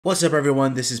What's up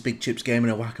everyone, this is Big Chips Gaming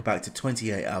and welcome back to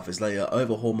 28 Alphas later.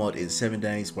 Overhaul mod in 7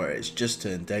 days where it's just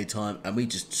turned daytime and we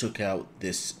just took out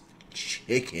this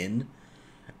chicken.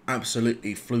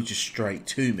 Absolutely flew just straight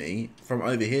to me from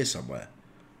over here somewhere.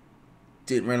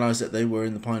 Didn't realise that they were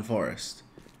in the pine forest.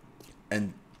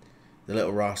 And the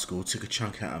little rascal took a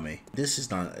chunk out of me. This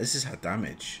is had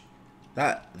damage.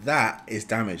 That is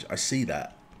damage. I see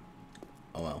that.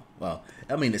 Oh well,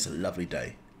 I mean it's a lovely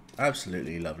day.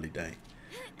 Absolutely lovely day.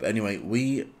 But anyway,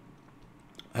 we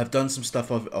have done some stuff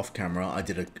off camera. I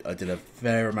did a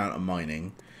fair amount of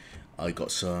mining. I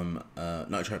got some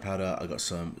nitrate powder. I got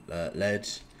some lead.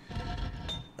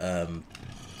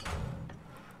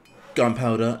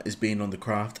 Gunpowder is being on the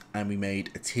craft, and we made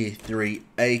a tier 3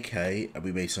 AK, and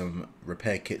we made some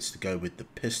repair kits to go with the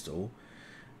pistol.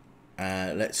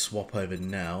 Let's swap over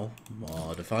now.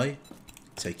 Modify.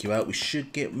 Take you out. We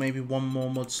should get maybe one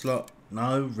more mod slot.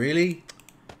 No, really?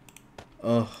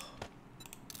 Oh,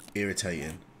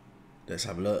 irritating. Let's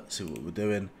have a look, see what we're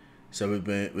doing. So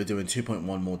we're doing 2.1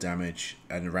 more damage,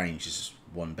 and the range is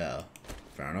 1 better.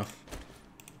 Fair enough.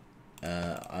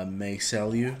 I may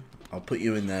sell you. I'll put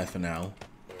you in there for now.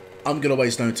 I'm gonna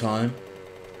waste no time.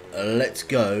 Let's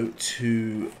go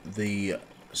to the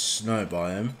snow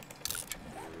biome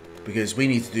because we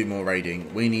need to do more raiding.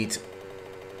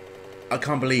 I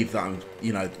can't believe that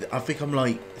I think I'm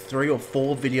like 3 or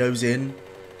 4 videos in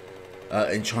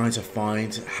trying to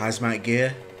find hazmat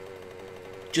gear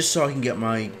just so I can get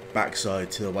my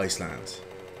backside to the wasteland,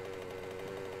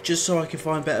 just so I can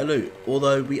find better loot,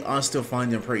 although we are still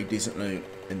finding pretty decent loot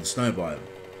in the snow biome.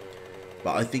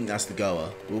 But I think that's the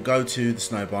goer. We'll go to the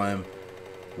snow biome,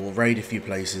 we'll raid a few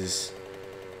places,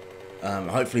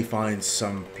 hopefully find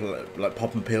some like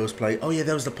pop and peels play. Oh yeah,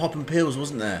 there was the pop and peels,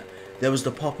 wasn't there? There was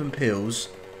the pop and peels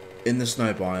in the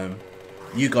snow biome.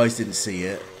 You guys didn't see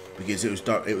it because it was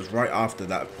dark. It was right after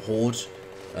that horde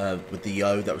with the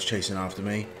yo that was chasing after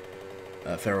me,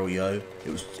 feral yo.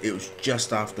 It was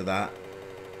just after that.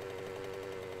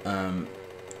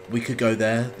 We could go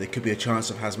there. There could be a chance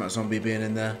of hazmat zombie being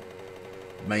in there.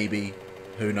 Maybe.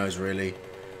 Who knows really.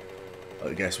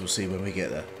 I guess we'll see when we get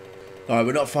there. Alright,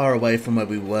 we're not far away from where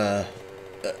we were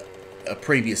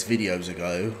previous videos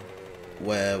ago,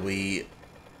 where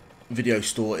video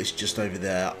store is just over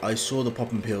there. I saw the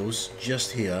pop and pills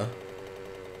just here.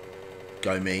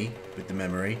 Go me with the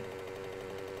memory.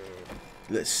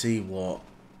 Let's see what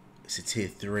it's a tier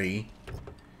 3.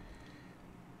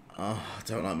 Oh, I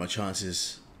don't like my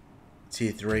chances.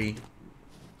 Tier 3,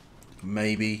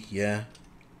 maybe, yeah.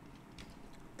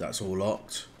 That's all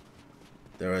locked.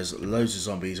 There is loads of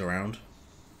zombies around,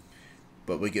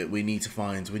 but we need to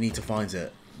find it. We need to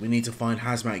find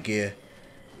hazmat gear.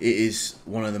 It is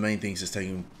one of the main things that's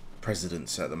taking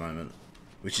precedence at the moment,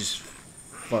 which is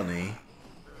funny.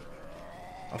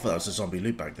 I thought that was a zombie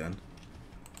loot back then.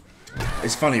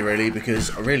 It's funny really,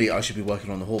 because really I should be working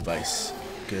on the horde base,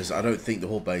 because I don't think the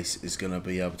horde base is going to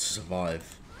be able to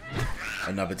survive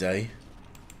another day,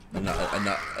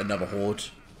 another horde,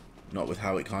 not with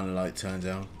how it kind of like turned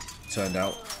out.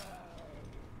 Oh,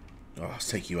 let's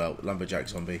take you out, lumberjack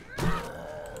zombie.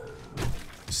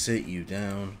 Sit you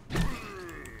down.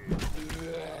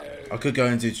 I could go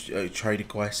into trader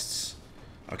quests.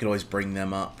 I could always bring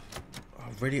them up. Oh,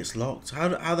 really, it's locked. How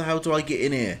the hell do I get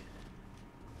in here?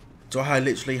 Do I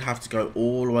literally have to go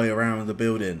all the way around the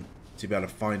building to be able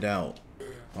to find out?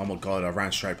 Oh my god, I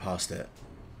ran straight past it.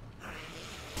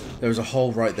 There was a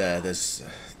hole right there. When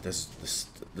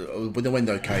the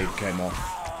window cave came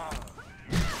off.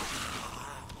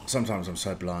 Sometimes I'm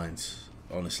so blind,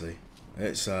 honestly.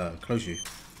 It's close you.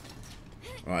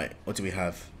 Right, what do we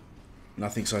have?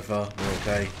 Nothing so far. We're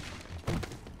okay.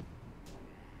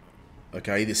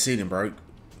 Okay, the ceiling broke.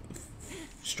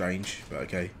 Strange, but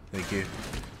okay. Thank you.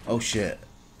 Oh shit.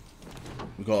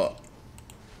 We got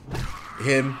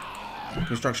him.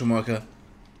 Construction worker.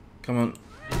 Come on.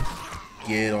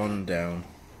 Get on down.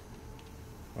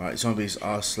 Right, zombies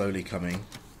are slowly coming.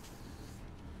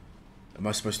 Am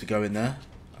I supposed to go in there?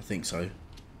 I think so.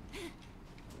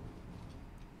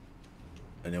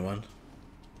 Anyone?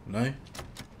 No?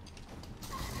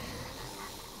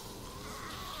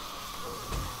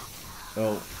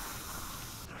 Oh.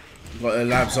 We've got a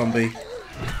lab zombie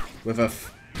with a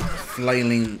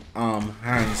flailing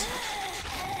hands.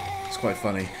 It's quite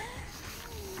funny.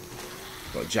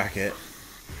 Got a jacket.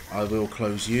 I will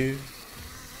close you.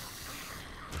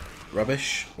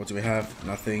 Rubbish. What do we have?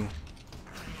 Nothing.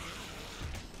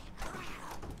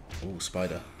 Oh,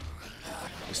 spider.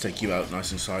 Let's take you out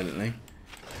nice and silently.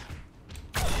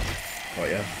 Oh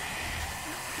yeah.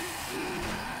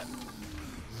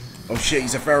 Oh shit,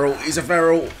 he's a feral. He's a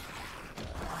feral.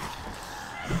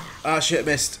 Ah, shit,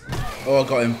 missed. Oh, I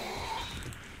got him.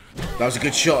 That was a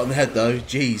good shot on the head, though.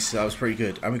 Jeez, that was pretty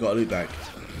good. And we got a loot bag.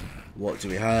 What do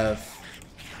we have?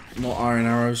 More iron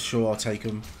arrows. Sure, I'll take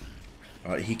them.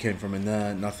 Alright, he came from in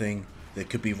there. Nothing. There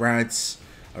could be rads.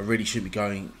 I really shouldn't be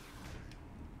going.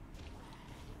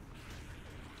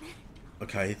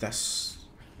 Okay, that's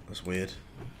weird.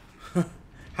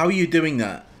 How are you doing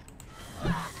that?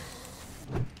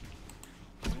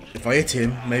 If I hit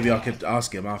him, maybe I could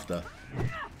ask him after.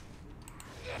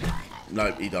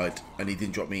 Nope, he died. And he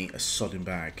didn't drop me a sodding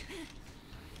bag.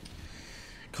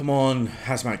 Come on,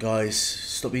 hazmat guys.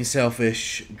 Stop being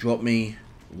selfish. Drop me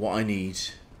what I need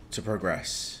to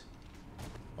progress.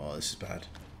 Oh, this is bad.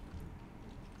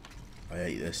 I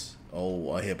hate this.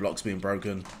 Oh, I hear blocks being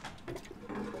broken.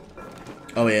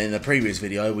 Oh yeah, in the previous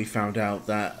video we found out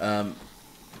that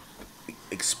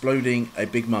exploding a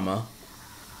big mama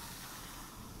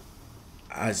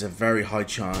has a very high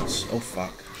chance. Oh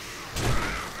fuck.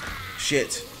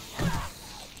 Shit.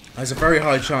 Has a very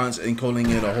high chance in calling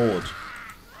it a horde.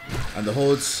 And the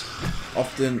hordes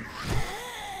often,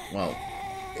 well,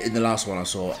 in the last one I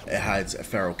saw, it had a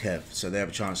feral kev, so they have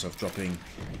a chance of dropping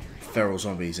feral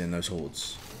zombies in those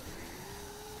hordes.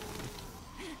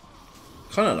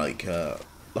 Kind of like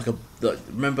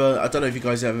remember, I don't know if you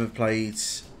guys ever played,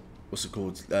 what's it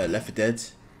called, Left 4 Dead.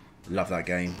 Love that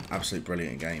game, absolute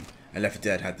brilliant game. And Left 4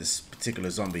 Dead had this particular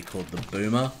zombie called the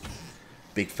Boomer,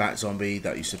 big fat zombie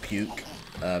that used to puke.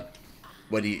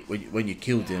 When you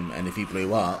killed him, and if he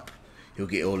blew up, he'll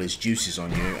get all his juices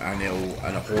on you, and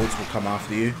the hordes will come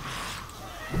after you.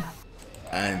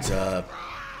 And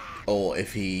or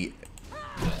if he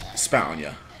spat on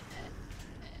you,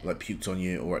 like puked on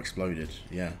you or exploded.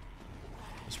 Yeah,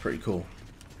 it's pretty cool.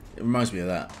 It reminds me of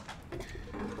that.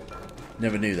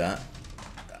 Never knew that.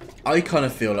 I kind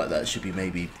of feel like that should be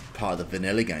maybe part of the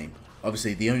vanilla game.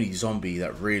 Obviously, the only zombie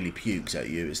that really pukes at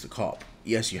you is the cop.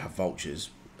 Yes, you have vultures,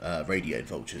 radiated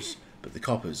vultures, but the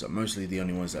coppers are mostly the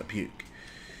only ones that puke.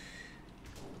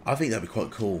 I think that'd be quite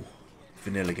cool.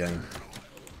 Vanilla game.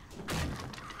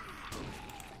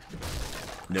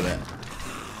 Knew it.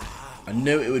 I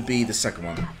knew it would be the second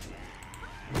one.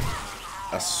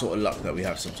 That's the sort of luck that we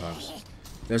have sometimes.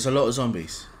 There's a lot of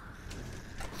zombies.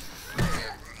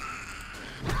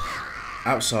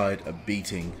 Outside are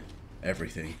beating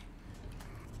everything.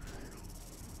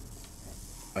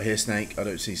 I hear snake. I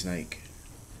don't see snake.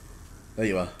 There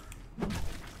you are.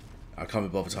 I can't be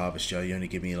bothered to harvest you. You only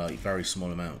give me like very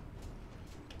small amount.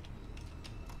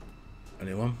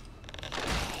 Anyone?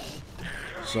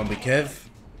 Zombie Kev.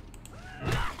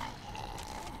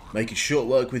 Making short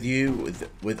work with you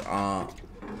with our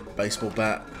baseball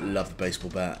bat. Love the baseball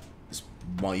bat. It's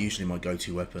usually my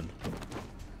go-to weapon.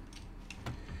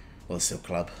 Well, the Silk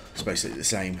Club. It's basically the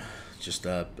same, just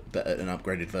an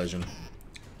upgraded version.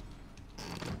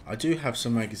 I do have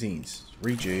some magazines.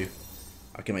 Read you.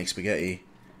 I can make spaghetti,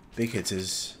 big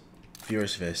hitters,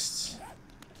 furious fists.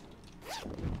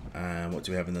 And what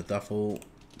do we have in the duffel?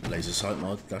 Laser sight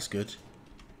mod. That's good.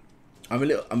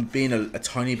 I'm being a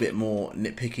tiny bit more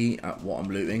nitpicky at what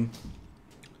I'm looting,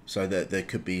 so that there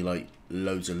could be like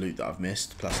loads of loot that I've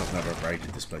missed. Plus, I've never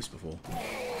upgraded this place before.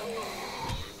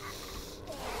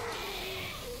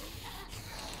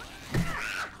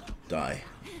 Die,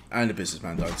 and the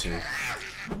businessman died too.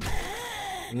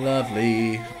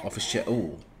 Lovely. Office chair.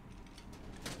 Oh,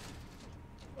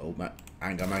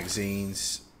 handgun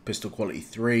magazines. Pistol quality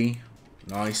 3.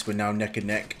 Nice. We're now neck and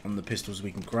neck on the pistols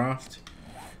we can craft.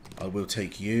 I will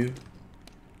take you.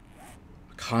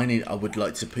 I would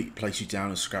like to place you down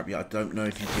and scrap you. I don't know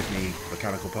if you give me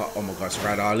mechanical part. Oh my god, it's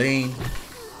Rad Arlene.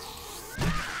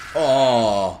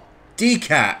 Oh,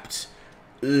 decapped.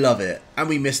 Love it. And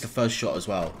we missed the first shot as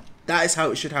well. That is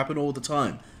how it should happen all the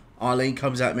time. Arlene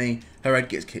comes at me. Her head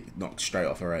gets knocked straight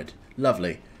off her head.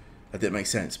 Lovely. That didn't make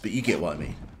sense, but you get what I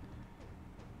mean.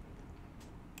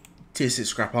 Tier 6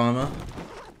 scrap armor.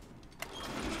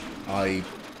 I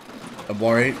am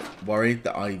worried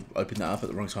that I opened that up at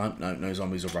the wrong time. No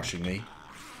zombies are rushing me.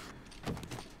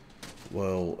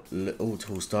 Well, Little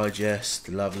Tools Digest,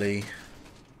 lovely.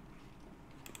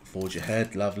 Forge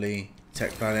Ahead, lovely.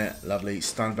 Tech Planet, lovely.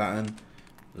 Stun Baton,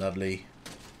 lovely.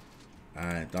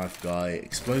 And Knife Guy,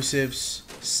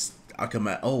 explosives. I can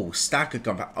make, oh, stack of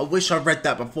gunpowder. I wish I read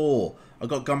that before. I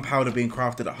got gunpowder being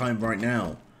crafted at home right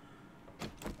now.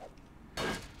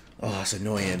 Oh, that's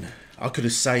annoying. I could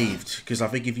have saved, because I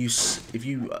think if you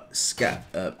scat,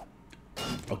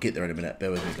 I'll get there in a minute.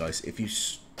 Bear with me, guys. If you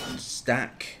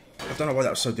stack, I don't know why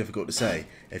that was so difficult to say.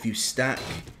 If you stack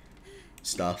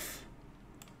stuff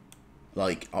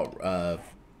like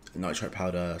nitrate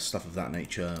powder, stuff of that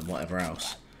nature, and whatever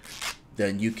else,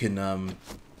 then you can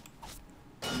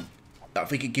I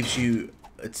think it gives you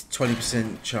a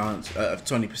 20% chance,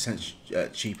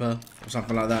 20% cheaper or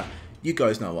something like that. You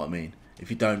guys know what I mean. If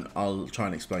you don't, I'll try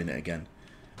and explain it again.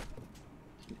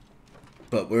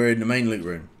 But we're in the main loot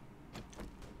room.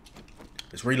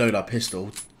 Let's reload our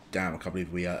pistol. Damn, I can't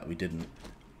believe we didn't.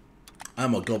 Oh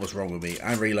my god, what's wrong with me?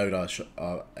 And reload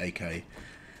our AK.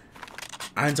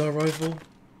 And our rifle?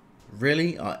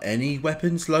 Really? Are any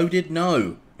weapons loaded?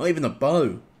 No. Not even a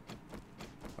bow.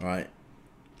 Alright.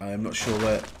 I am not sure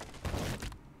where...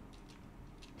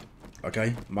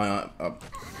 Okay. My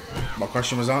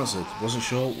question was answered. Wasn't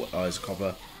sure. Oh, it's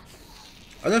copper.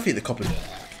 I don't think the copper's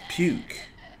puke.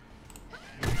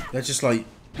 They're just like...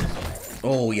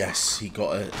 Oh, yes. We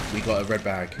got a red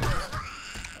bag.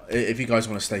 If you guys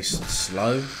want to stay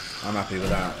slow, I'm happy with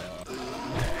that.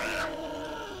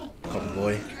 Copper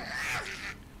boy.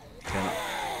 Okay,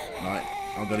 right,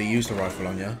 I'm going to use the rifle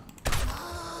on you.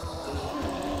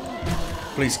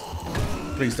 Please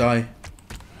die.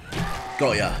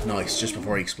 Got ya. Nice, just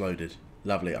before he exploded.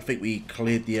 Lovely. I think we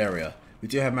cleared the area. We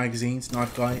do have magazines.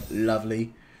 Knife guy.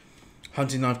 Lovely.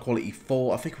 Hunting knife quality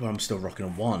 4. I think I'm still rocking a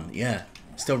 1. Yeah,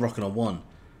 still rocking a 1.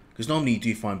 Because normally you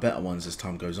do find better ones as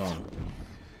time goes on.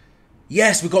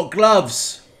 Yes, we got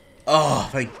gloves. Oh,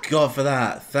 thank God for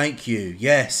that. Thank you.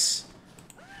 Yes.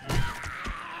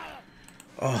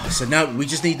 Oh, so now we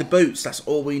just need the boots. That's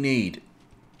all we need.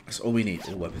 That's all we need.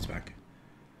 All weapons back.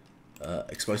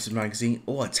 Explosive magazine.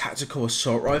 Oh, a tactical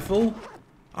assault rifle.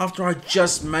 After I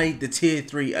just made the tier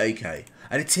 3 AK.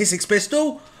 And a tier 6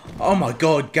 pistol? Oh my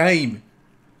God, game.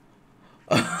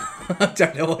 I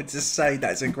don't know what to say.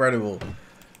 That's incredible.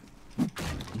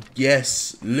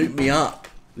 Yes, loot me up.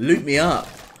 Loot me up.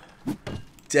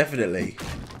 Definitely.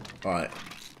 Alright.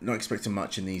 Not expecting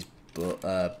much in these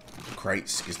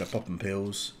crates because they're popping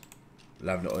pills.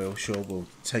 Lavender oil, sure, we'll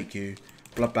take you.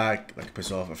 Blood bag, that can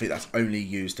piss off. I think that's only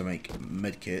used to make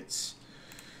med kits.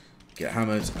 Get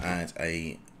hammered and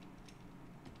a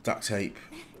duct tape.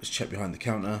 Let's check behind the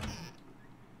counter.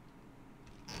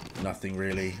 Nothing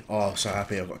really. Oh, so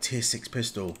happy I've got a tier 6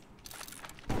 pistol.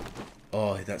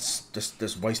 Oh, that's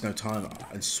just waste no time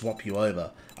and swap you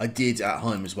over. I did at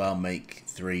home as well make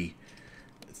three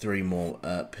more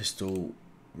pistol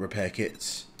repair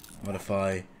kits.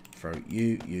 Modify, throw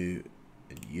you,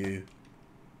 and you.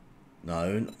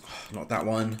 No, not that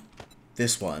one.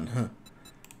 This one. Huh.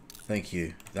 Thank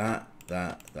you. That.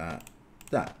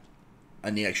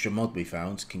 And the extra mod we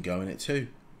found can go in it too.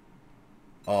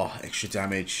 Oh, extra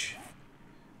damage.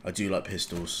 I do like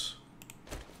pistols.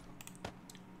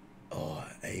 Oh,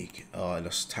 I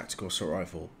lost tactical assault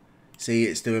rifle. See,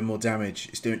 it's doing more damage.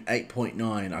 It's doing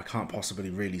 8.9. I can't possibly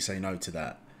really say no to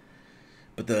that.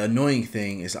 But the annoying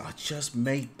thing is that I just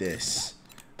made this.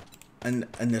 And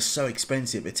they're so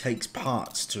expensive. It takes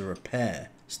parts to repair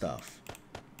stuff.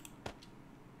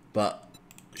 But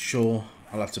sure,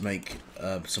 I'll have to make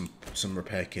some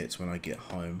repair kits when I get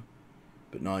home.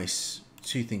 But nice.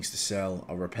 2 things to sell.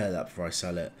 I'll repair that before I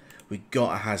sell it. We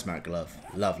got a hazmat glove.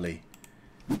 Lovely.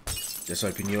 Let's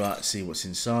open you up, see what's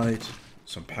inside.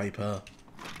 Some paper.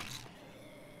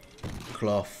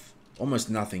 Cloth. Almost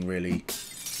nothing really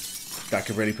that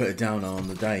could really put it down on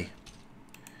the day.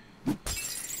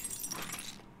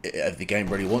 If the game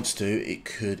really wants to, it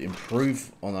could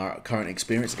improve on our current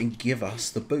experience and give us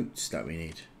the boots that we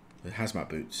need. The hazmat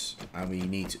boots. And we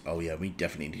need to, oh yeah, we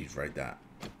definitely need to raid that.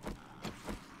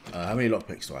 How many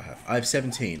lockpicks do I have? I have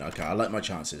 17. Okay, I like my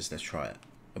chances. Let's try it.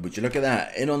 Would you look at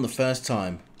that? In on the first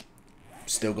time.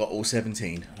 Still got all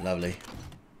 17. Lovely.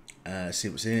 See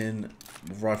what's in.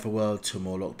 Rifle world. 2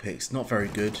 more lockpicks. Not very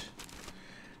good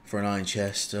for an iron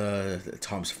chest.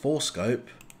 Times 4 scope.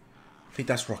 I think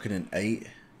that's rocking an 8.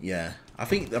 Yeah. I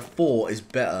think the 4 is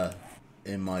better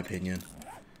in my opinion.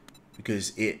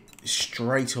 Because it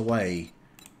straight away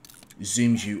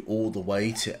zooms you all the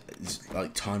way to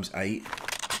like times 8.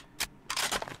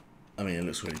 I mean, it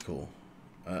looks really cool.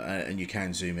 And you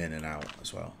can zoom in and out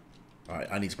as well. Alright,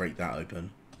 I need to break that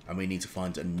open. And we need to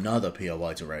find another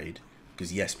POI to raid.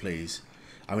 Because yes, please.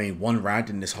 I mean, 1 rad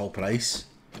in this whole place.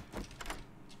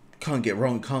 Can't go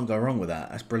wrong with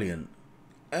that. That's brilliant.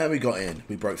 And we got in.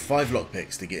 We broke 5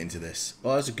 lockpicks to get into this.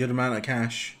 Oh, that's a good amount of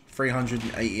cash.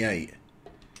 388.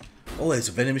 Oh, there's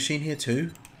a vending machine here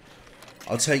too.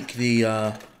 I'll take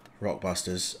the rock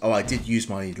busters. Oh, I did use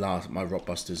my rock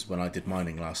busters when I did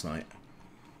mining last night.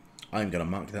 I'm going to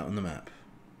mark that on the map.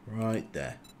 Right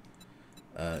there.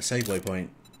 Save waypoint.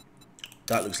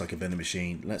 That looks like a vending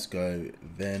machine. Let's go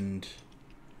vend.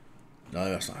 No,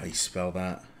 that's not how you spell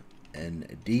that.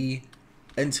 ND.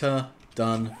 Enter.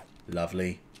 Done.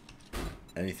 Lovely.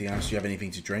 Anything else? Do you have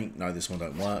anything to drink? No, this one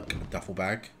don't work. Duffel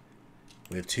bag.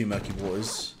 We have 2 murky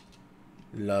waters.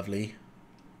 Lovely.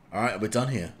 Alright, we're done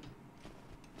here.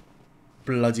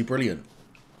 Bloody brilliant.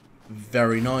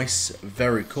 Very nice.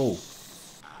 Very cool.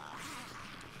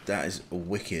 That is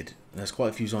wicked. There's quite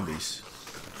a few zombies.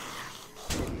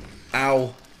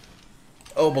 Ow.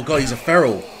 Oh my god, he's a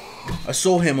feral. I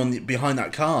saw him on behind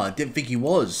that car. I didn't think he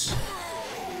was.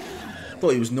 I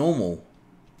thought he was normal.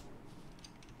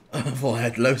 I thought I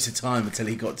had loads of time until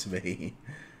he got to me.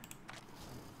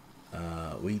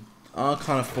 We are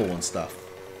kind of full on stuff.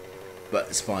 But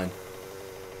it's fine.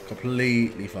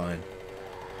 Completely fine.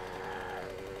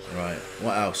 Right,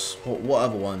 what else? What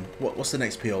other one? What's the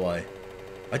next POI?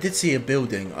 I did see a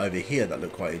building over here that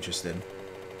looked quite interesting.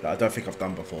 That I don't think I've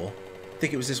done before. I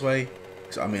think it was this way.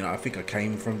 I mean, I think I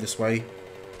came from this way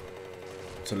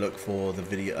to look for the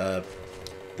video,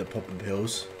 the popping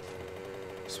pills.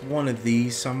 It's one of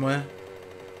these somewhere.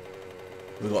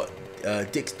 We've got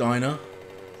Dick's Diner.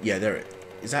 Yeah, there it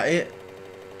is. That it?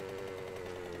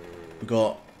 We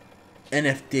got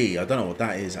NFD. I don't know what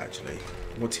that is actually.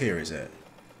 What tier is it?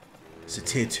 It's a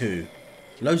tier 2.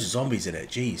 Loads of zombies in it.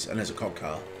 Jeez, and there's a cop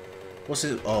car. What's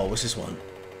this? Oh, what's this one?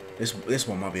 This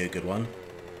one might be a good one.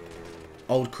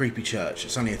 Old creepy church.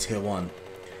 It's only a tier 1.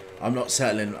 I'm not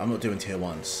settling. I'm not doing tier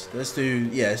 1s. Let's do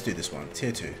this one.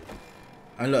 Tier 2.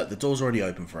 And look, the door's already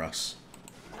open for us.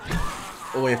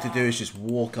 All we have to do is just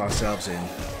walk ourselves in.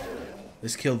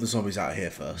 Let's kill the zombies out of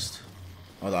here first.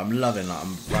 Although I'm loving that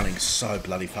I'm running so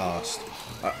bloody fast.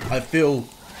 I feel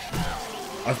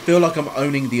like I'm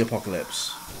owning the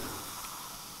apocalypse.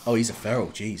 Oh, he's a feral.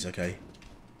 Jeez. Okay.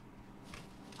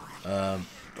 I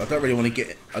don't really want to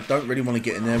get. I don't really want to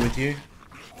get in there with you.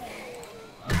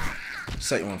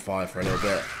 Set you on fire for a little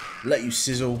bit. Let you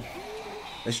sizzle.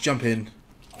 Let's jump in.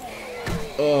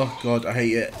 Oh god, I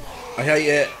hate it. I hate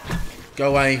it.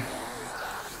 Go away.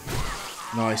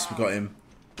 Nice, we got him.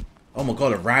 Oh my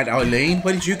god, a rad Eileen?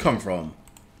 Where did you come from?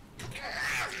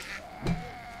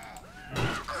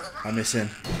 I'm missing.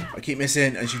 I keep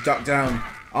missing and she ducked down.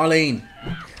 Arlene,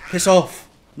 piss off.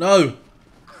 No.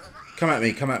 Come at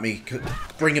me, come at me.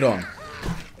 Bring it on.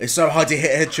 It's so hard to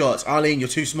hit headshots. Arlene, you're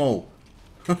too small.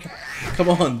 Come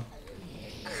on.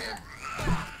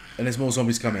 And there's more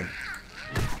zombies coming.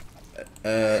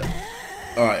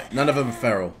 Alright, none of them are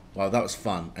feral. Wow, that was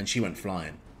fun. And she went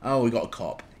flying. Oh, we got a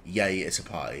cop. Yay, it's a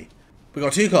party. We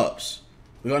got 2 cops.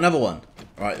 We got another one.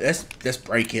 Alright, let's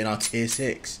break in our tier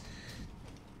 6.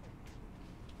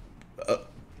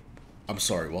 I'm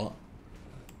sorry, what?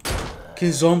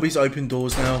 Can zombies open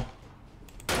doors now?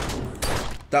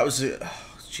 That was it.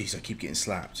 Jeez, I keep getting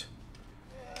slapped.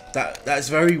 That's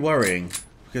very worrying.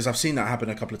 Because I've seen that happen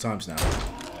a couple of times now.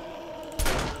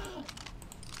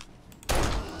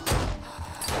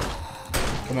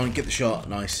 Come on, get the shot.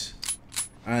 Nice.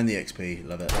 And the XP.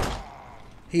 Love it.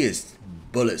 He is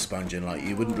bullet sponging like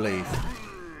you wouldn't believe.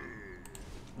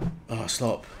 Oh,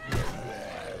 stop.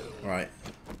 Right.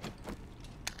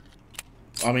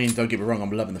 I mean, don't get me wrong, I'm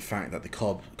loving the fact that the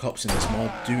cops in this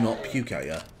mod do not puke at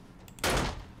you.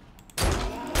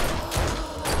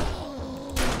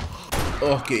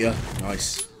 Oh, get ya.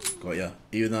 Nice. Got ya.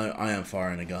 Even though I am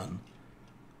firing a gun.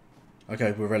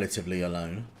 Okay, we're relatively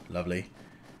alone. Lovely.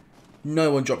 No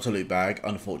one dropped a loot bag.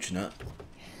 Unfortunate.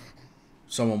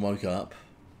 Someone woke up.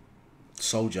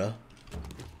 Soldier.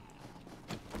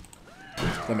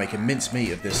 They're making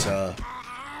mincemeat of this,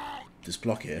 this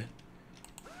block here.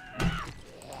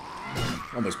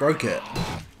 Almost broke it.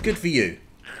 Good for you.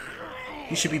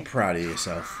 You should be proud of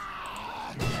yourself.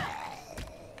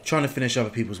 Trying to finish other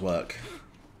people's work.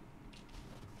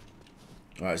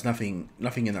 Alright, there's nothing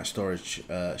in that storage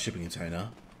shipping container.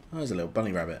 Oh, there's a little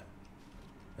bunny rabbit.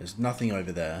 There's nothing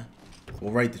over there.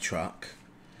 We'll raid the truck.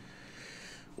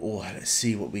 Oh, let's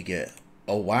see what we get.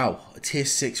 Oh, wow. A tier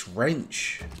 6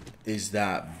 wrench. Is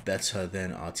that better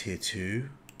than our tier 2?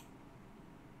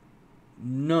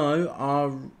 No,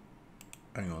 our...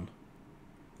 Hang on.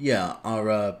 Yeah,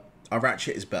 our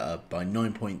ratchet is better by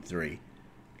 9.3. A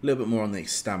little bit more on the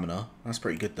stamina. That's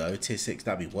pretty good though. Tier 6,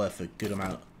 that'd be worth a good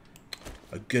amount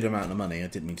of money. I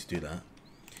didn't mean to do that.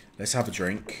 Let's have a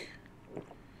drink.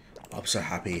 I'm so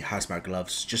happy. Hazmat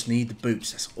gloves. Just need the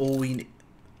boots. That's all we need.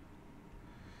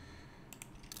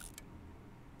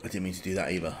 I didn't mean to do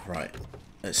that either. Right.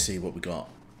 Let's see what we got.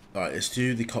 Alright, let's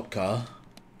do the cop car.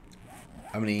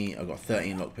 How many? I've got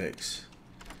 13 lockpicks.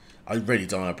 I really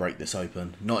don't want to break this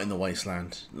open. Not in the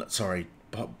wasteland. Sorry.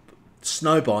 But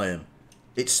snow biome.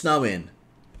 It's snowing.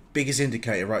 Biggest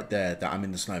indicator right there that I'm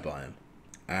in the snow biome.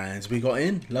 And we got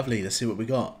in. Lovely. Let's see what we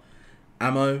got.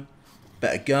 Ammo.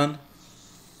 Better gun.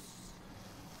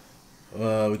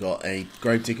 We got a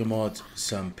Gravedigger mod.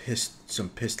 Some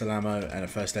pistol ammo. And a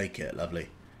first aid kit. Lovely.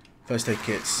 First aid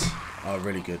kits are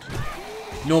really good.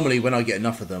 Normally, when I get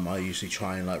enough of them, I usually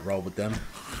try and like roll with them.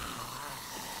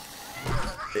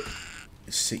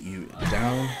 Sit you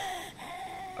down.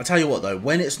 I'll tell you what though,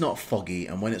 when it's not foggy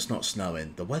and when it's not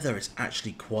snowing, the weather is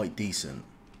actually quite decent.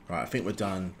 Right, I think we're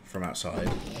done from outside.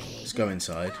 Let's go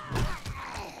inside.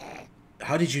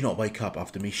 How did you not wake up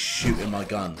after me shooting my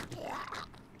gun?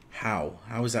 How?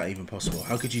 How is that even possible?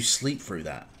 How could you sleep through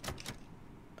that?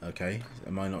 Okay,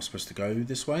 am I not supposed to go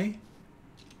this way?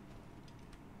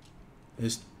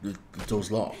 The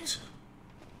door's locked.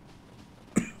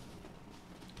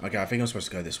 Okay, I think I'm supposed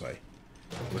to go this way.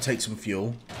 We'll take some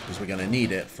fuel, because we're going to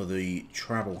need it for the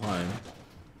travel home.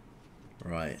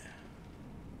 Right.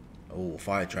 Oh,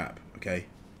 fire trap. Okay.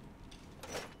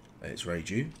 Let's raid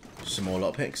you. Some more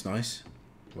lockpicks. Nice.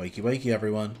 Wakey wakey,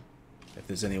 everyone. If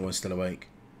there's anyone still awake.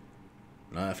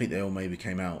 No, I think they all maybe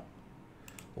came out.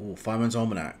 Oh, Fireman's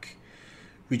Almanac.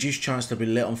 Reduced chance to be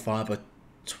lit on fire by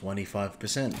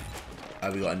 25%.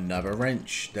 We got another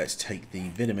wrench. Let's take the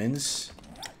vitamins.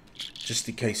 Just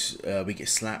in case we get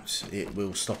slapped, it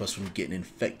will stop us from getting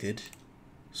infected.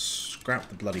 Scrap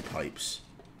the bloody pipes.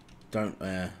 Don't,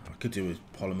 I could do with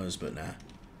polymers, but nah.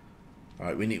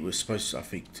 Alright, we're supposed to, I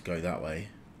think, to go that way.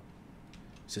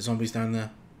 Is there zombies down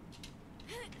there?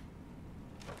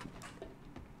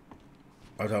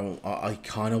 I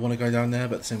kind of want to go down there,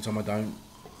 but at the same time I don't.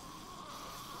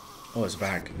 Oh, there's a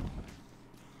bag.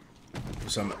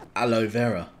 Some aloe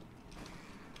vera.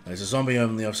 There's a zombie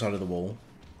on the other side of the wall.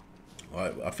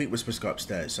 Right, I think we're supposed to go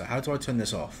upstairs. So how do I turn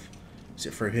this off? Is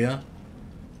it through here?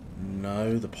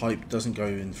 No, the pipe doesn't go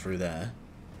in through there.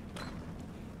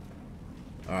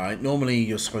 Alright, normally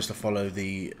you're supposed to follow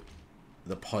the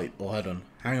pipe. Oh, hold on.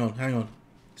 Hang on.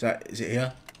 Is it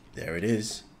here? There it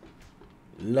is.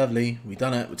 Lovely. We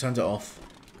done it. We turned it off.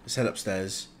 Let's head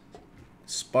upstairs.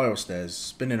 Spiral stairs.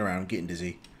 Spinning around, getting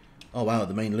dizzy. Oh, wow.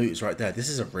 The main loot is right there. This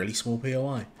is a really small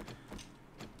POI.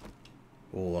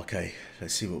 Oh, okay.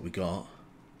 Let's see what we got.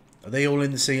 Are they all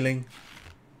in the ceiling?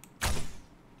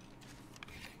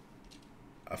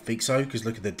 I think so, because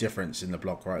look at the difference in the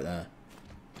block right there.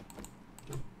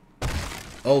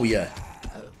 Oh, yeah.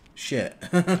 Shit.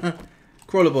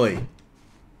 Crawler boy.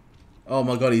 Oh,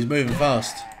 my God. He's moving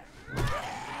fast.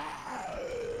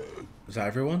 Is that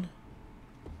everyone?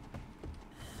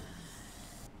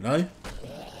 No?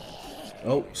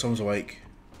 Oh, someone's awake.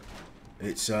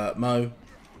 It's Mo.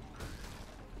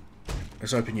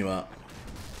 Let's open you up.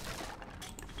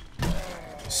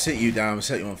 Sit you down,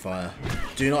 set you on fire.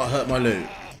 Do not hurt my loot.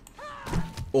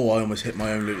 Oh, I almost hit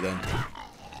my own loot then.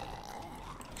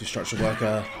 Construction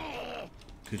worker.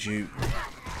 Could you...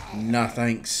 Nah,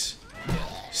 thanks.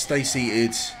 Stay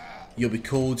seated. You'll be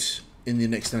called in the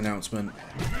next announcement.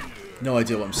 No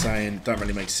idea what I'm saying. Don't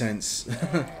really make sense.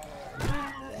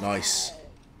 Nice.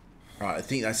 Right, I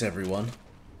think that's everyone.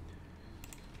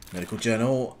 Medical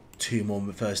journal. 2 more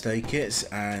first aid kits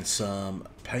and some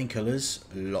painkillers.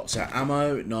 Lots of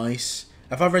ammo. Nice.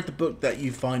 Have I read the book that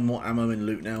you find more ammo in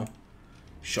loot now?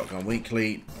 Shotgun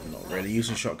weekly. I'm not really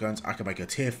using shotguns. I can make a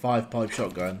tier 5 pipe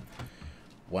shotgun.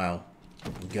 Wow.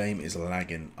 The game is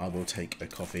lagging. I will take a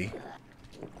coffee.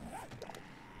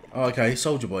 Oh, okay.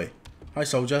 Soldier boy. Hi,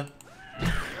 soldier.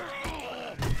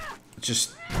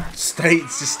 Just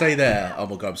stay there. Oh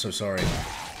my God, I'm so sorry.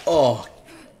 Oh,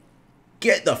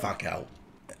 get the fuck out.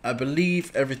 I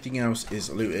believe everything else is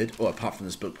looted, or apart from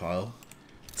this book pile.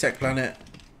 Tech planet.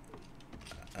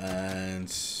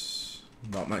 And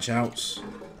not much else.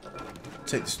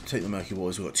 Take the murky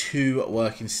waters. We've got 2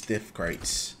 working stiff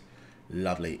crates.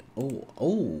 Lovely.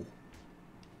 Oh.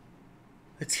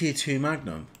 A tier 2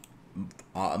 magnum.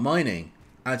 Art of mining.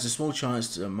 Adds a small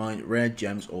chance to mine rare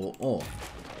gems or ore.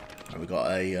 And we've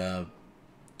got a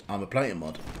armor plating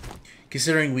mod.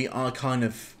 Considering we are kind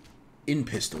of in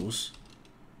pistols,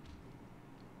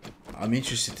 I'm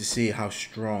interested to see how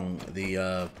strong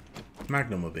the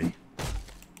magnum will be.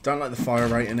 Don't like the fire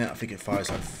rate in it. I think it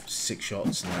fires like 6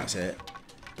 shots and that's it.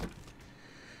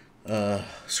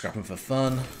 Scrapping for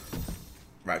fun.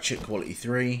 Ratchet quality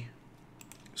 3.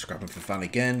 Scrapping for fun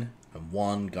again. And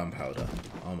 1 gunpowder.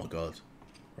 Oh my God.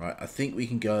 Right, I think we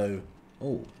can go...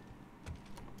 Oh.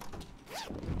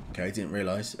 Okay, didn't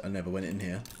realise. I never went in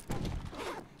here.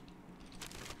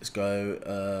 Let's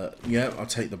go. Yeah, I'll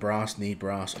take the brass. Need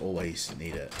brass. Always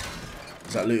need it.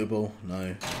 Is that lootable?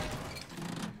 No.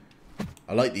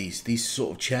 I like these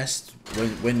sort of chests.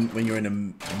 When you're in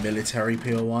a military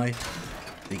POI,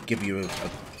 they give you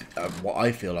a what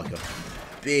I feel like a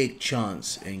big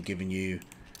chance in giving you,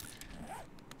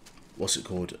 what's it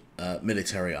called?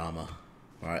 Military armor.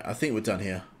 Alright, I think we're done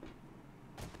here.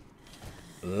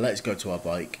 Let's go to our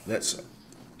bike. Let's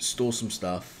store some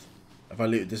stuff. Have I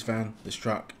looted this van? This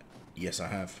truck? Yes, I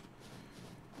have.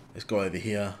 Let's go over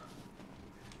here.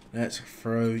 Let's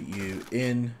throw you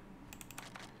in.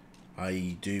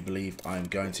 I do believe I'm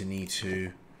going to need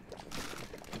to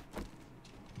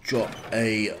drop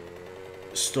a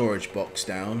storage box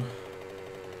down.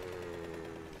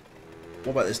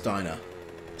 What about this diner?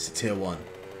 It's a tier 1.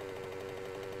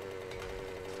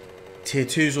 Tier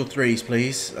 2s or 3s,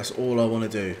 please. That's all I want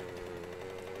to do.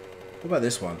 What about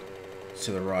this one?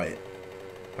 To the right.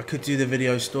 I could do the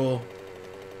video store.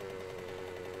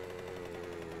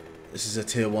 This is a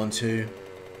tier 1, 2.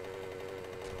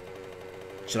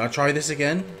 Should I try this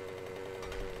again?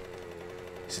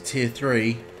 It's a tier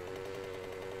 3.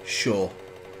 Sure.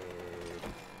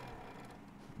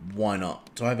 Why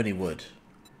not? Do I have any wood?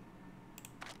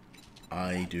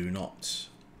 I do not.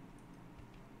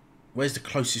 Where's the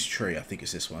closest tree? I think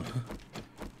it's this one.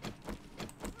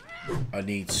 I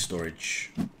need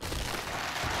storage.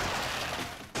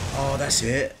 Oh, that's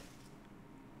it.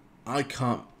 I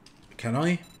can't... Can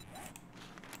I?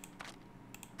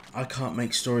 I can't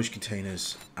make storage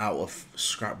containers out of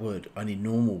scrap wood. I need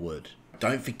normal wood.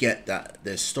 Don't forget that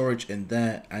there's storage in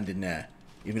there and in there.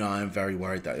 Even though I am very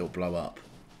worried that it'll blow up.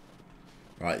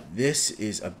 Right, this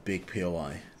is a big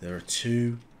POI. There are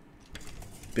 2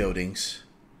 buildings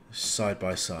side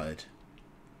by side.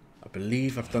 I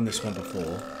believe I've done this one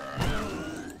before.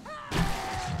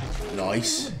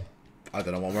 Nice. I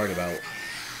don't know what I'm worried about.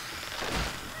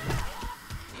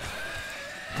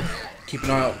 Keep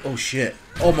an eye out. Oh shit.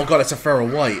 Oh my god, that's a feral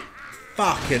white.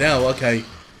 Fucking hell, okay.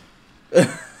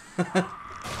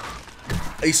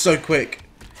 He's so quick.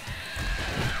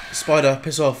 Spider,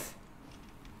 piss off.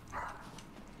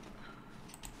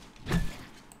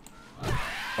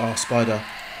 Oh, spider.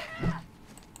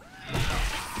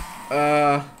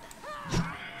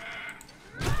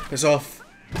 Piss off.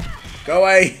 Go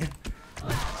away.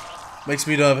 Makes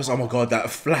me nervous. Oh my god, that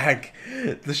flag.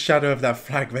 The shadow of that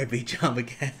flag made me jump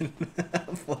again. I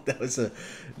thought that was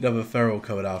another feral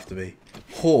coming after me.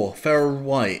 Whore, feral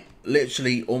white.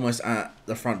 Literally almost at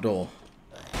the front door.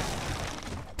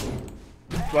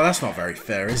 Well, that's not very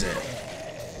fair, is it?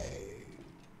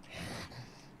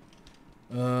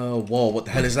 Whoa, what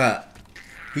the hell is that?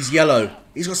 He's yellow.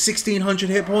 He's got 1600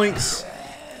 hit points.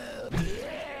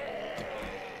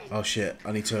 Oh shit,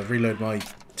 I need to reload my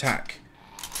tack.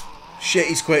 Shit,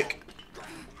 he's quick.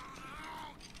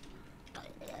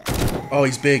 Oh,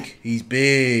 he's big. He's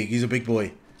big. He's a big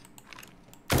boy.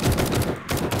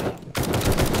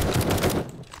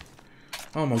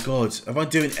 Oh my god. Am I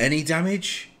doing any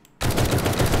damage?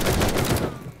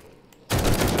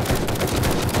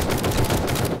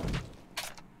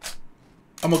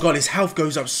 Oh my god, his health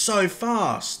goes up so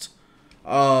fast.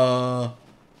 I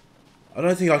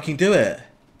don't think I can do it.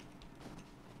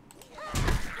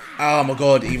 Oh my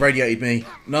god, he radiated me.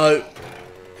 No.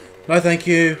 No, thank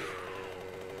you.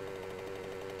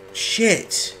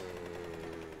 Shit.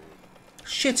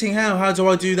 Shitting hell, how do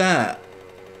I do that?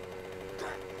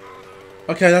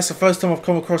 Okay, that's the first time I've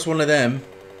come across one of them.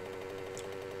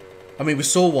 I mean, we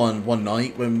saw one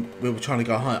night when we were trying to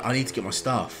go hunt. I need to get my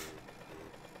stuff.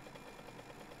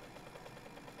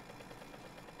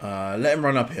 Let him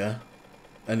run up here.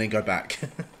 And then go back.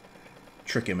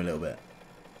 Trick him a little bit.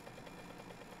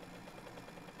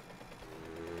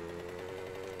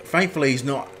 Thankfully, he's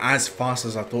not as fast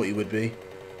as I thought he would be.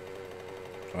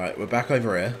 Alright, we're back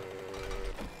over here.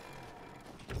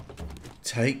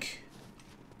 Take.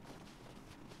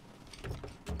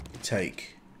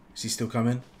 Take. Is he still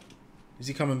coming? Is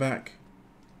he coming back?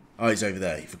 Oh, he's over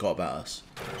there. He forgot about us.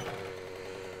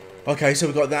 Okay, so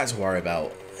we've got that to worry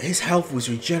about. His health was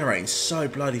regenerating so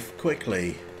bloody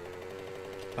quickly.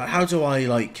 Like, how do I,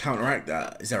 like, counteract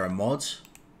that? Is there a mod?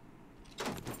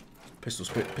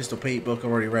 Pistol Pete book, I've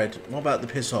already read. What about the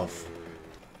piss off?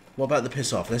 What about the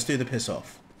piss off? Let's do the piss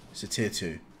off. It's a tier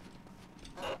 2.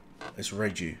 Let's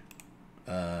raid you.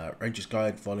 Ranger's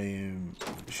Guide, volume,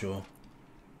 sure.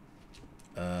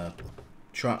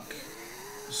 Truck.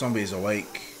 Zombies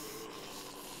awake.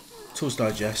 Tools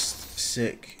digest.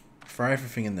 Sick. Throw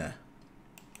everything in there.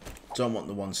 Don't want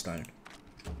the 1 stone.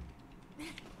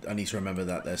 I need to remember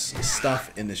that there's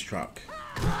stuff in this truck.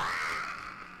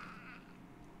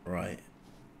 Right.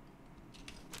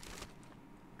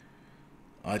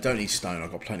 I don't need stone.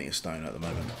 I've got plenty of stone at the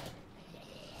moment.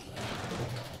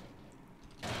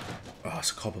 Oh,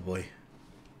 it's a copper boy.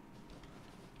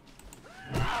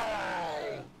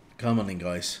 Come on in,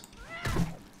 guys.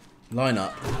 Line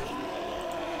up.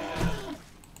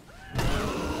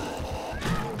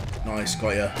 Nice,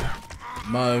 got ya.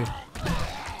 Mo.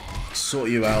 Sort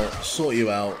you out. Sort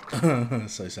you out.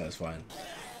 So satisfying.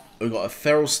 We've got a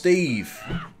feral Steve.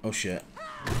 Oh shit.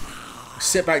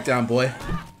 Sit back down, boy.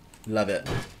 Love it.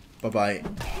 Bye-bye.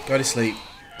 Go to sleep.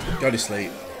 Go to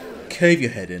sleep. Cave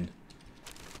your head in.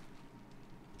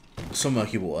 Some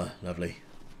murky water. Lovely.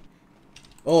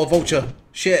 Oh, vulture.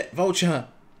 Shit, vulture.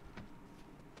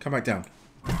 Come back down.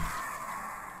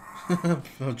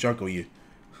 I'll juggle you.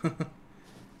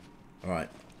 Alright.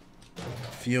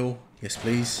 Fuel. Yes,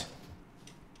 please.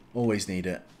 Always need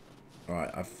it.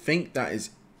 Alright, I think that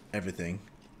is everything.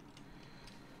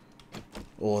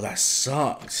 Oh, that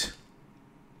sucked.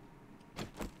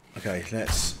 Okay,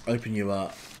 let's open you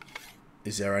up.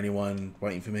 Is there anyone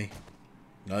waiting for me?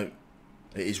 No.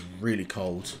 It is really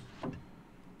cold.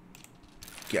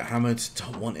 Get hammered.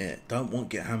 Don't want it. Don't want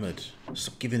get hammered.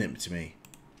 Stop giving it to me.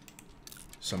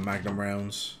 Some magnum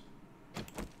rounds.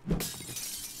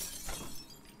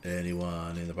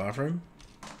 Anyone in the bathroom?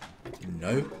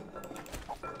 No.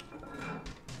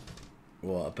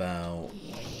 What about...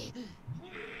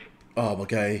 Oh, I'm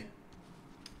okay.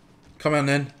 Come on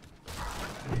then.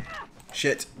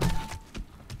 Shit.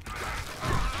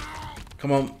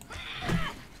 Come on.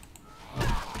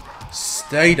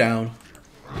 Stay down.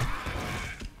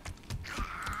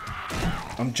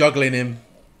 I'm juggling him.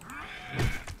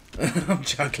 I'm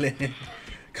juggling him.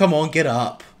 Come on, get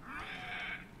up.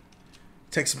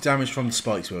 Take some damage from the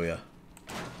spikes, will ya?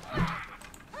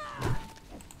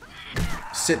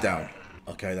 Sit down.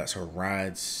 Okay, that's a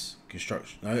Rad's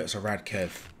construction. No, that's a Rad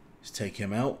Kev. Let's take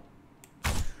him out.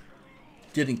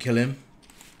 Didn't kill him.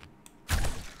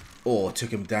 Or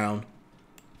took him down.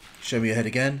 Show me your head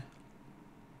again.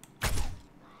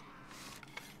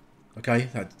 Okay,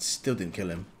 that still didn't kill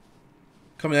him.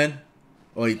 Come in.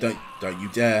 Oh, you don't you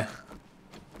dare.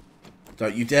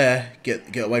 Don't you dare.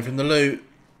 Get away from the loot.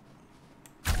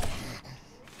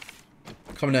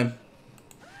 Come in.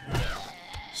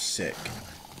 Sick.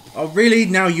 Oh, really?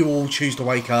 Now you all choose to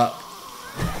wake up.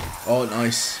 Oh,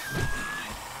 nice.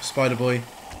 Spider Boy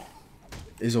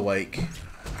is awake.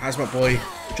 Hazmat Boy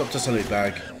dropped us a loot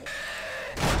bag.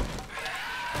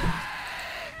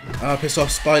 Ah, piss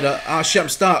off, Spider. Ah, shit, I'm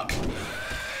stuck.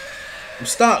 I'm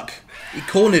stuck. He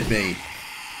cornered me.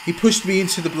 He pushed me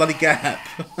into the bloody gap.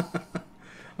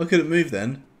 I couldn't move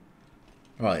then.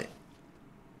 Right.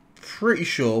 Pretty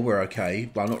sure we're okay.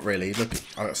 Well, not really. Look,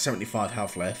 I got 75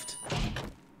 health left.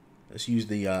 Let's use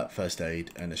the first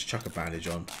aid and let's chuck a bandage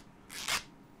on.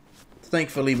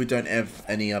 Thankfully, we don't have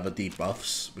any other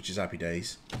debuffs, which is happy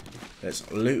days.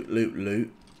 Let's loot, loot,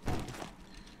 loot.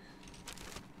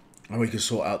 And we can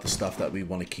sort out the stuff that we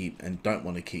want to keep and don't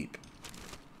want to keep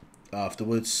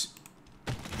afterwards.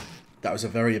 That was a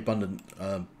very abundant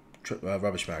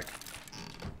rubbish bag.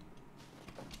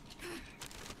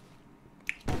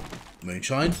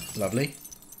 Moonshine, lovely.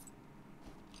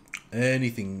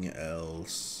 Anything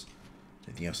else?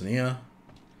 Anything else in here?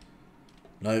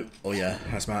 No. Oh yeah,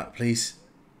 hazmat, please.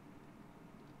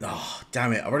 Oh,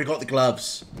 damn it! I already got the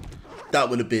gloves. That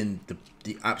would have been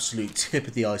the absolute tip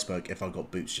of the iceberg if I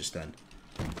got boots just then.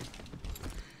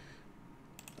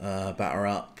 Batter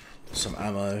up, some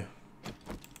ammo.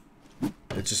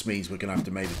 It just means we're gonna have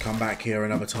to maybe come back here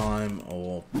another time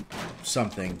or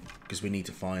something because we need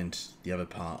to find the other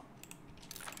part.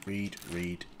 Read,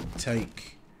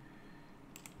 take.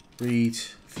 Read,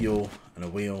 fuel, and a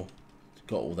wheel.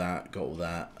 Got all that, got all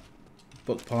that.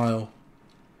 Book pile.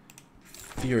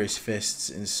 Furious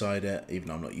fists inside it, even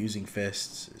though I'm not using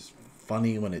fists. It's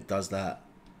funny when it does that.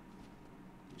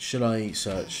 Should I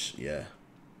search? Yeah.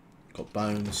 Got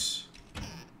bones.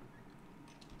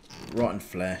 Rotten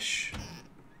flesh.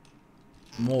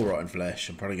 More rotten flesh.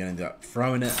 I'm probably going to end up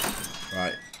throwing it.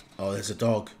 Right. Oh, there's a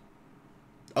dog.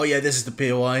 Oh yeah, this is the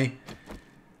POI.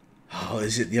 Oh,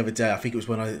 is it the other day? I think it was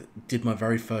when I did my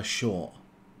very first short.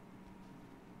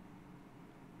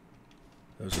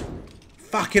 There was...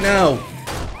 Fucking hell!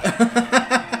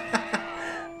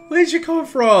 Where'd you come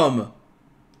from?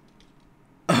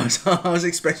 I was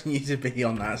expecting you to be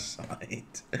on that side.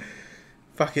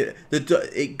 Fuck it.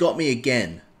 It got me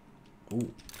again.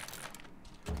 Ooh.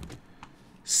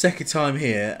 Second time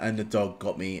here, and the dog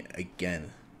got me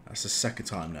again. That's the second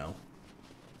time now.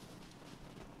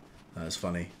 That's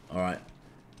funny. Alright.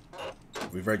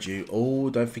 We've read you. Oh,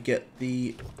 don't forget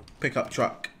the pickup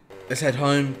truck. Let's head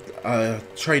home.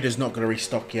 Trader's not going to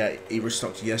restock yet. He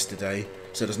restocked yesterday,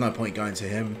 so there's no point going to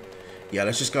him. Yeah,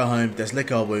 let's just go home. Let's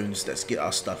lick our wounds. Let's get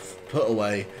our stuff put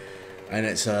away. And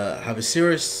let's have a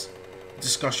serious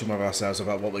discussion with ourselves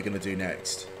about what we're going to do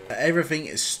next. Everything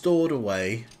is stored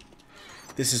away.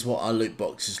 This is what our loot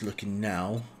box is looking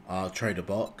now. Our trader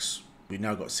box. We've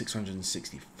now got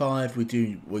 665. I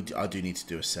do need to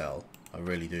do a sell. I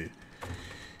really do.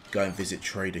 Go and visit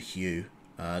Trader Hugh.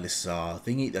 This is our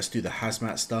thingy. Let's do the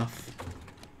hazmat stuff.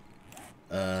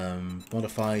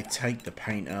 Modify, take the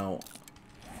paint out.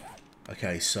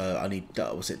 Okay, so I need,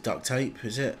 was it duct tape,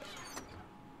 is it?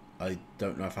 I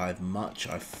don't know if I have much.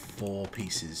 I have 4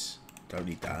 pieces. Don't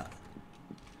need that.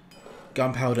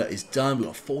 Gunpowder is done. We've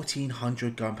got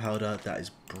 1400 gunpowder. That is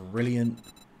brilliant.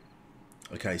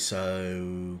 Okay,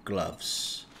 so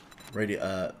gloves.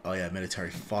 Oh yeah, military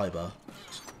fiber.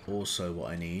 That's also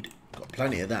what I need. Got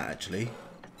plenty of that actually.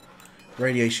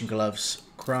 Radiation gloves.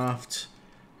 Craft.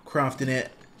 Crafting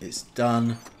it. It's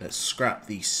done. Let's scrap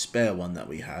the spare one that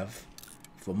we have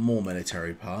for more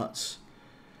military parts.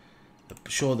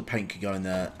 Sure, the paint can go in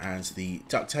there, and the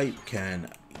duct tape can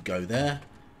go there.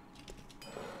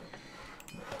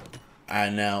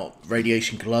 And now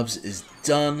radiation gloves is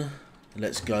done.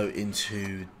 Let's go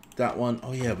into that one.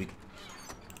 Oh yeah, we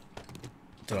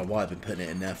don't know why I've been putting it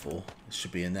in there for. It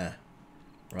should be in there.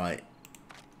 Right.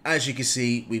 As you can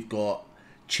see, we've got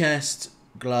chest,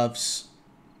 gloves,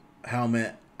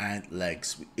 helmet, and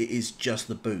legs. It is just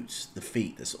the boots, the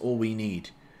feet. That's all we need.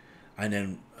 And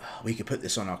then we can put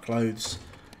this on our clothes.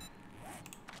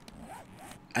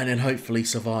 And then hopefully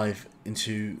survive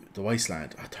into the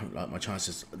wasteland. I don't like my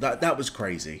chances. That was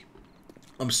crazy.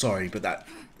 I'm sorry, but that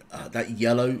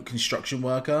yellow construction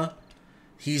worker,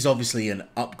 he's obviously an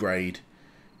upgrade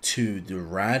to the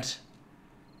rad.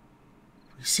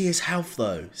 You see his health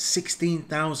though,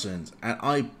 16,000, and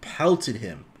I pelted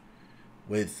him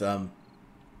with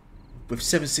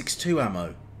 7.62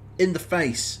 ammo in the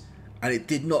face, and it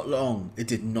did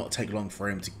not take long for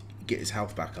him to get his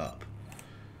health back up.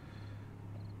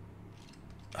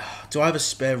 Do I have a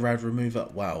spare rad remover?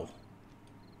 Wow.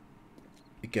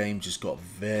 The game just got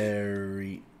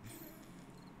very...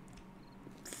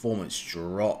 Performance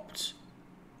dropped.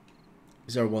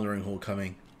 Is there a wandering horde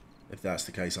coming? If that's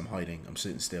the case, I'm hiding. I'm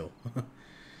sitting still.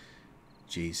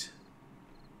 Jeez.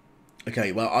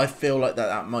 Okay, well, I feel like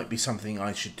that might be something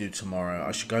I should do tomorrow.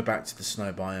 I should go back to the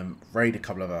snow biome, raid a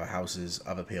couple of other houses,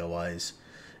 other POIs.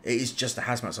 It is just a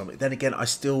hazmat zombie. Then again,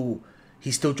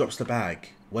 he still drops the bag,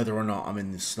 whether or not I'm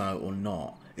in the snow or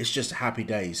not. It's just happy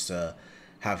days to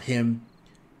have him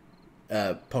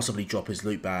possibly drop his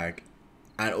loot bag,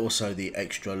 and also the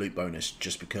extra loot bonus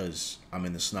just because I'm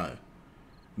in the snow.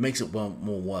 It makes it more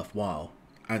worthwhile.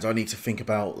 And I need to think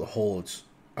about the hordes.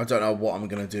 I don't know what I'm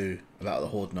gonna do about the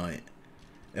horde night.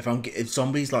 If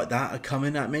zombies like that are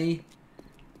coming at me,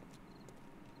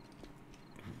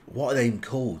 what are they even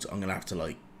called? I'm gonna have to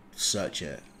like search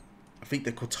it. I think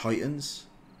they're called Titans,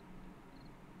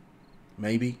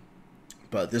 maybe.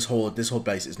 But this horde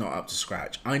base is not up to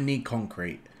scratch. I need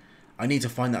concrete. I need to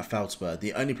find that feldspar.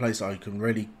 The only place I can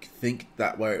really think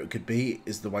that where it could be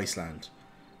is the wasteland.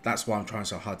 That's why I'm trying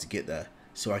so hard to get there,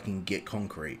 so I can get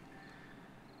concrete,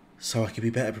 so I can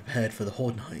be better prepared for the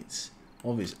horde nights.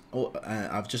 Obviously,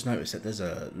 I've just noticed that there's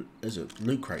a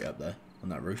loot crate up there on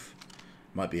that roof.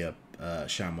 Might be a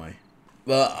shamway.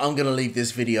 But I'm gonna leave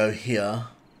this video here.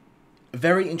 A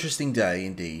very interesting day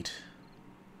indeed,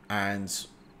 and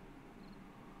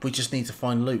we just need to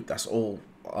find loot. That's all.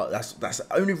 That's the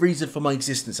only reason for my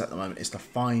existence at the moment, is to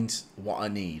find what I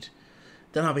need.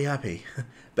 Then I'll be happy.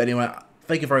 But anyway,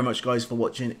 thank you very much guys for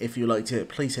watching. If you liked it,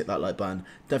 please hit that like button.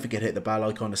 Don't forget to hit the bell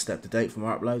icon to stay up to date for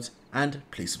more uploads. And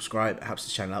please subscribe. It helps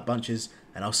the channel out bunches.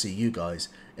 And I'll see you guys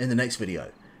in the next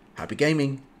video. Happy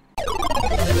gaming!